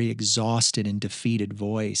in a very exhausted and defeated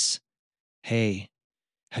voice, "Hey,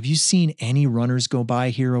 have you seen any runners go by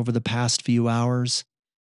here over the past few hours?"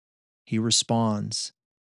 He responds,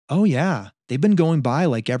 "Oh yeah, they've been going by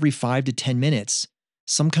like every 5 to 10 minutes.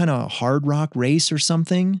 Some kind of Hardrock race or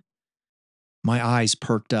something?" My eyes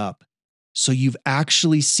perked up. "So you've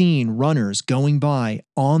actually seen runners going by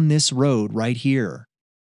on this road right here?"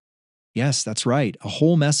 "Yes, that's right, a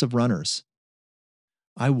whole mess of runners."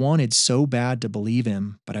 I wanted so bad to believe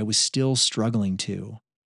him, but I was still struggling to.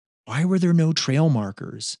 Why were there no trail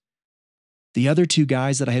markers? The other 2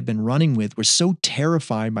 guys that I had been running with were so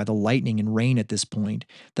terrified by the lightning and rain at this point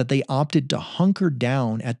that they opted to hunker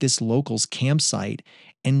down at this local's campsite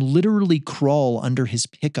and literally crawl under his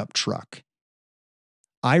pickup truck.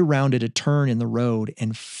 I rounded a turn in the road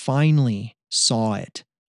and finally saw it.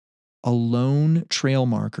 A lone trail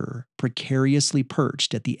marker precariously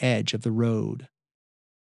perched at the edge of the road.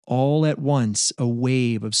 All at once, a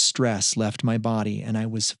wave of stress left my body, and I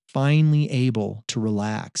was finally able to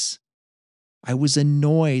relax. I was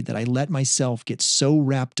annoyed that I let myself get so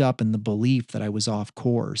wrapped up in the belief that I was off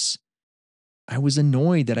course. I was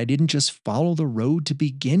annoyed that I didn't just follow the road to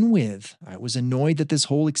begin with. I was annoyed that this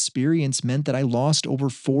whole experience meant that I lost over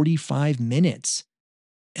 45 minutes.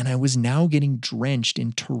 And I was now getting drenched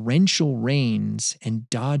in torrential rains and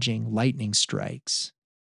dodging lightning strikes.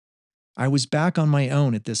 I was back on my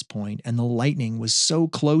own at this point, and the lightning was so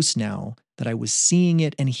close now that I was seeing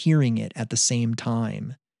it and hearing it at the same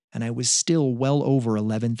time, and I was still well over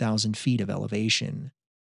 11,000 feet of elevation.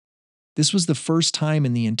 This was the first time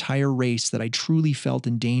in the entire race that I truly felt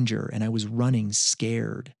in danger, and I was running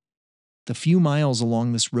scared. The few miles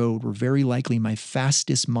along this road were very likely my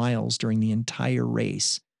fastest miles during the entire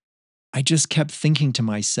race. I just kept thinking to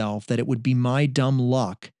myself that it would be my dumb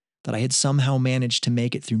luck that I had somehow managed to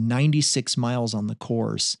make it through 96 miles on the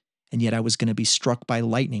course, and yet I was going to be struck by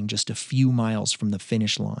lightning just a few miles from the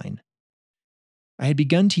finish line. I had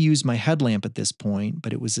begun to use my headlamp at this point,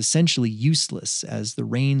 but it was essentially useless as the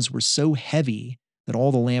rains were so heavy that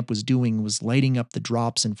all the lamp was doing was lighting up the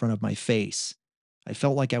drops in front of my face. I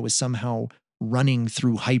felt like I was somehow running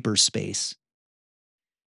through hyperspace.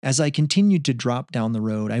 As I continued to drop down the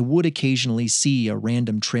road, I would occasionally see a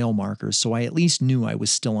random trail marker, so I at least knew I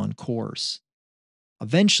was still on course.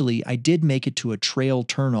 Eventually, I did make it to a trail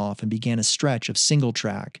turnoff and began a stretch of single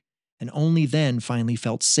track, and only then finally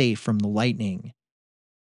felt safe from the lightning.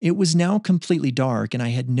 It was now completely dark, and I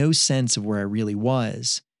had no sense of where I really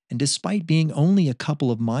was, and despite being only a couple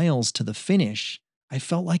of miles to the finish, I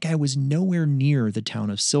felt like I was nowhere near the town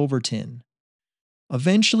of Silverton.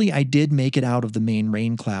 Eventually, I did make it out of the main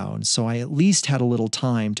rain cloud, so I at least had a little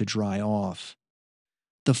time to dry off.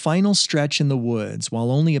 The final stretch in the woods, while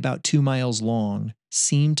only about 2 miles long,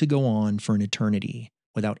 seemed to go on for an eternity,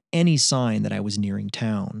 without any sign that I was nearing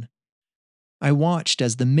town. I watched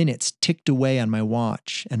as the minutes ticked away on my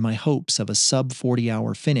watch, and my hopes of a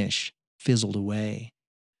sub-40-hour finish fizzled away.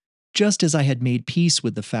 Just as I had made peace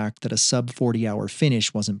with the fact that a sub-40-hour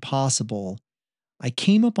finish wasn't possible, I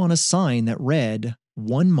came upon a sign that read,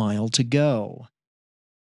 1 mile to go.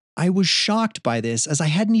 I was shocked by this as I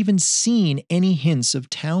hadn't even seen any hints of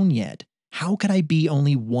town yet. How could I be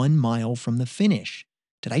only 1 mile from the finish?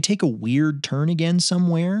 Did I take a weird turn again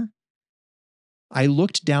somewhere? I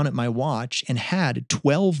looked down at my watch and had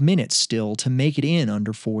 12 minutes still to make it in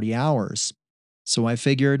under 40 hours. So I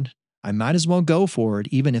figured I might as well go for it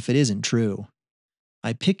even if it isn't true.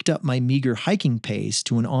 I picked up my meager hiking pace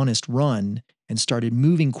to an honest run and started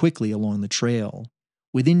moving quickly along the trail.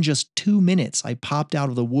 Within just 2 minutes, I popped out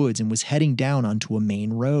of the woods and was heading down onto a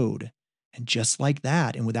main road. And just like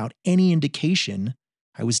that, and without any indication,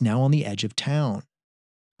 I was now on the edge of town.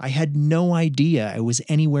 I had no idea I was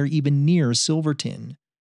anywhere even near Silverton.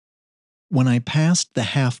 When I passed the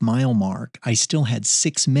half-mile mark, I still had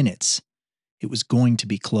 6 minutes. It was going to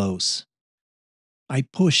be close. I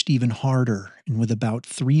pushed even harder, and with about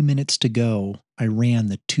 3 minutes to go, I ran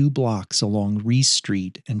the 2 blocks along Reese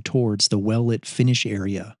Street and towards the well-lit finish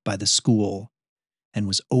area by the school, and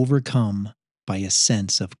was overcome by a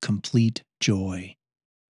sense of complete joy.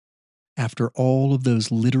 After all of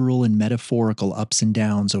those literal and metaphorical ups and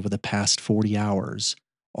downs over the past 40 hours,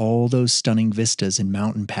 all those stunning vistas and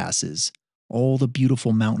mountain passes, all the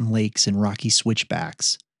beautiful mountain lakes and rocky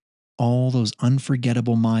switchbacks, all those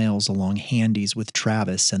unforgettable miles along Handies with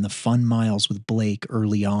Travis and the fun miles with Blake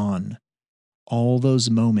early on, all those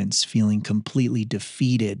moments feeling completely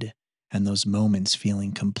defeated and those moments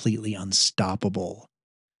feeling completely unstoppable.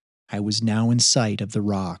 I was now in sight of the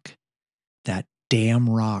rock, that damn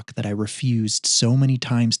rock that I refused so many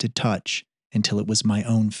times to touch until it was my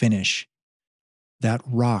own finish. That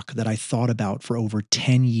rock that I thought about for over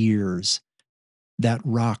 10 years. That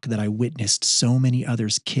rock that I witnessed so many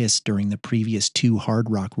others kiss during the previous 2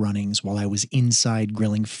 Hardrock runnings while I was inside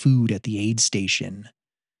grilling food at the aid station.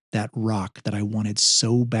 That rock that I wanted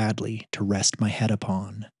so badly to rest my head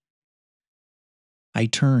upon. I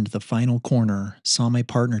turned the final corner, saw my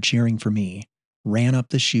partner cheering for me, ran up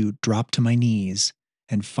the chute, dropped to my knees,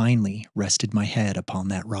 and finally rested my head upon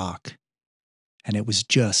that rock. And it was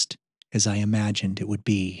just as I imagined it would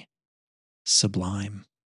be. Sublime.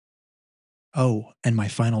 Oh, and my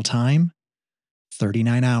final time?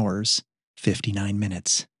 39 hours, 59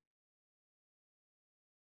 minutes.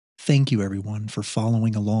 Thank you everyone for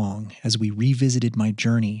following along as we revisited my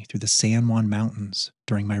journey through the San Juan Mountains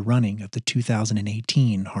during my running of the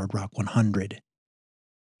 2018 Hardrock 100.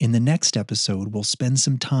 In the next episode, we'll spend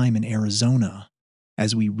some time in Arizona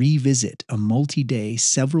as we revisit a multi-day,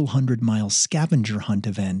 several hundred-mile scavenger hunt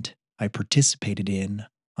event I participated in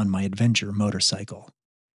on my adventure motorcycle.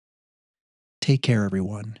 Take care,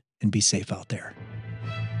 everyone, and be safe out there.